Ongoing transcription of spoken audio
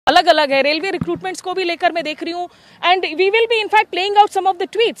अलग अलग है। रेलवे रिक्रूटमेंट्स को भी लेकर मैं देख रही हूँ, and we will be in fact playing out some of the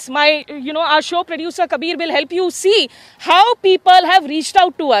tweets. My our show producer Kabir will help you see how people have reached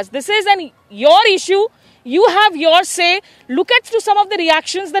out to us. This is an your issue, you have your say. Look at to some of the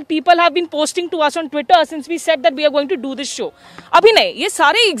reactions that people have been posting to us on Twitter since we said that we are going to do this show. अभिनय, ये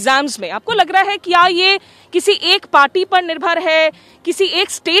सारे exams में आपको लग रहा है कि क्या ये किसी एक पार्टी पर निर्भर है, किसी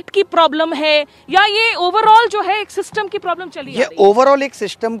एक स्टेट की प्रॉब्लम है, या ये ओवरऑल जो है एक सिस्टम की प्रॉब्लम चली ये ओवरऑल एक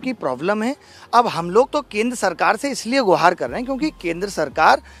सिस्टम की प्रॉब्लम है। अब हम लोग तो केंद्र सरकार से इसलिए गुहार कर रहे हैं क्योंकि केंद्र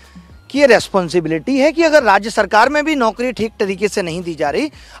सरकार कि ये रेस्पॉन्सिबिलिटी है कि अगर राज्य सरकार में भी नौकरी ठीक तरीके से नहीं दी जा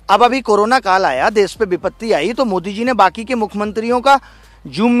रही, अब अभी कोरोना काल आया, देश पे विपत्ति आई, तो मोदी जी ने बाकी के मुख्यमंत्रियों का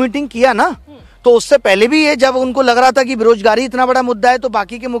जूम मीटिंग किया ना, तो उससे पहले भी ये जब उनको लग रहा था कि बेरोजगारी इतना बड़ा मुद्दा है तो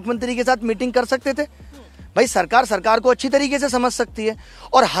बाकी के मुख्यमंत्री के साथ मीटिंग कर सकते थे। भाई सरकार को अच्छी तरीके से समझ सकती है,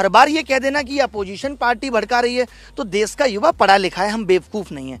 और हर बार ये कह देना कि अपोजिशन पार्टी भड़का रही है, तो देश का युवा पढ़ा लिखा है, हम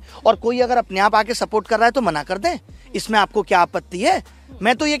बेवकूफ नहीं है, और कोई अगर अपने आप आके सपोर्ट कर रहा है तो मना कर दें, इसमें आपको क्या आपत्ति है?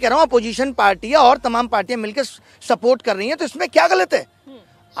 मैं तो ये कह रहा हूँ अपोजिशन पार्टी और तमाम पार्टियां मिलकर सपोर्ट कर रही हैं, तो इसमें क्या गलत है?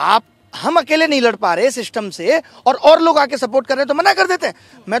 हम अकेले नहीं लड़ पा रहे सिस्टम से और लोग आके सपोर्ट कर रहे हैं तो मना कर देते हैं।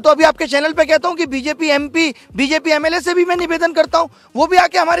 मैं तो अभी आपके चैनल पे कहता हूँ कि बीजेपी एमपी, बीजेपी एमएलए से भी मैं निवेदन करता हूँ वो भी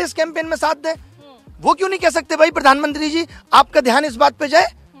आके हमारे इस कैंपेन में साथ दें। वो क्यों नहीं कह सकते भाई प्रधानमंत्री जी आपका ध्यान इस बात पे जाए?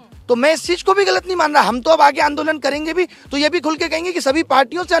 तो मैं इस चीज को भी गलत नहीं मान रहा। हम तो अब आगे आंदोलन करेंगे भी, तो ये भी खुल के कहेंगे कि सभी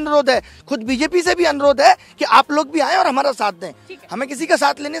पार्टियों से अनुरोध है, खुद बीजेपी से भी अनुरोध है कि आप लोग भी आए और हमारा साथ दें। हमें किसी का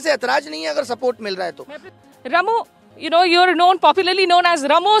साथ लेने से ऐतराज नहीं है अगर सपोर्ट मिल रहा है तो। Ramo, you're popularly known as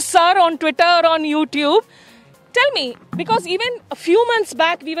Ramo sir on Twitter, on YouTube. Tell me, because even a few months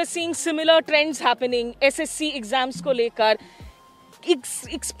back we were seeing similar trends happening, SSC exams को लेकर.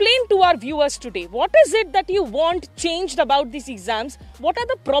 Explain to our viewers today, what is it that you want changed about these exams? What are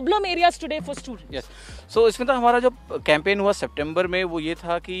the problem areas today for students? Yes. So इसमें तो हमारा जो campaign हुआ सितंबर में वो ये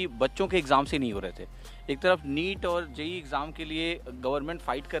था कि बच्चों के एग्जाम से नहीं हो रहे थे। एक तरफ नीट और जेई एग्जाम के लिए गवर्नमेंट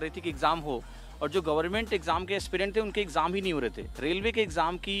फाइट कर रही थी कि एग्जाम हो, और जो गवर्नमेंट एग्जाम के एस्पिरेंट थे उनके एग्जाम ही नहीं हो रहे थे। रेलवे के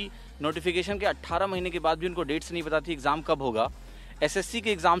एग्जाम की नोटिफिकेशन के 18 महीने के बाद भी उनको डेट्स नहीं पता थी एग्जाम कब होगा। एसएससी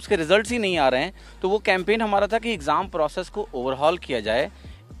के एग्जाम्स के रिजल्ट्स ही नहीं आ रहे हैं, तो वो कैंपेन हमारा था कि एग्ज़ाम प्रोसेस को ओवरहॉल किया जाए।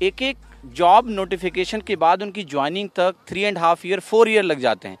 एक एक जॉब नोटिफिकेशन के बाद उनकी ज्वाइनिंग तक 3.5 ईयर 4 ईयर लग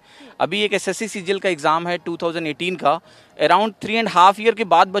जाते हैं। अभी एक एसएससी सीजीएल का एग्ज़ाम है 2018 का, अराउंड 3.5 ईयर के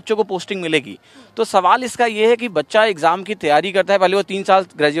बाद बच्चों को पोस्टिंग मिलेगी। तो सवाल इसका ये है कि बच्चा एग्ज़ाम की तैयारी करता है, पहले वो 3 साल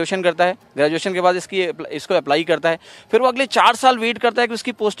ग्रेजुएशन करता है, ग्रेजुएशन के बाद इसको अप्लाई करता है, फिर वो अगले 4 साल वेट करता है कि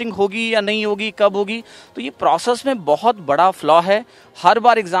उसकी पोस्टिंग होगी या नहीं होगी, कब होगी। तो ये प्रोसेस में बहुत बड़ा फ्लॉ है। हर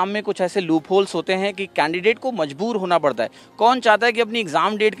बार एग्ज़ाम में कुछ ऐसे लूप होल्स होते हैं कि कैंडिडेट को मजबूर होना पड़ता है। कौन चाहता है कि अपनी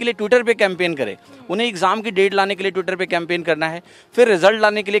एग्ज़ाम डेट के लिए ट्विटर पे कैंपेन करे? उन्हें एग्ज़ाम की डेट लाने के लिए ट्विटर पे कैंपेन करना है, फिर रिजल्ट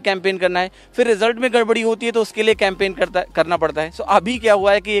लाने के लिए कैंपेन करना है, फिर रिजल्ट में गड़बड़ी होती है तो उसके लिए कैंपेन करना पड़ता है। सो अभी क्या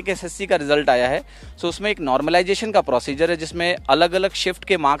हुआ है कि एक एसएससी का रिजल्ट आया है, सो उसमें एक नॉर्मलाइजेशन का प्रोसीजर है जिसमें अलग अलग शिफ्ट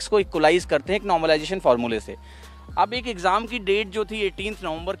के मार्क्स को इक्वलाइज करते हैं एक नॉर्मलाइजेशन फार्मूले से। अब एक एग्ज़ाम की डेट जो थी 18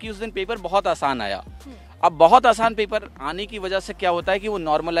 नवंबर की, उस दिन पेपर बहुत आसान आया। अब बहुत आसान पेपर आने की वजह से क्या होता है कि वो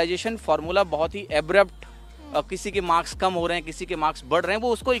नॉर्मलाइजेशन फार्मूला बहुत ही एब्रप्ट, किसी के मार्क्स कम हो रहे हैं, किसी के मार्क्स बढ़ रहे हैं, वो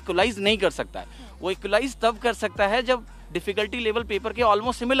उसको इक्वलाइज नहीं कर सकता है। वो इक्वलाइज तब कर सकता है जब डिफिकल्टी लेवल पेपर के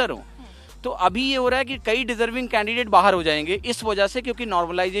ऑलमोस्ट सिमिलर हो। तो अभी ये हो रहा है कि कई डिजर्विंग कैंडिडेट बाहर हो जाएंगे इस वजह से, क्योंकि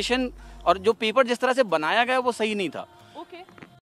नॉर्मलाइजेशन और जो पेपर जिस तरह से बनाया गया वो सही नहीं था।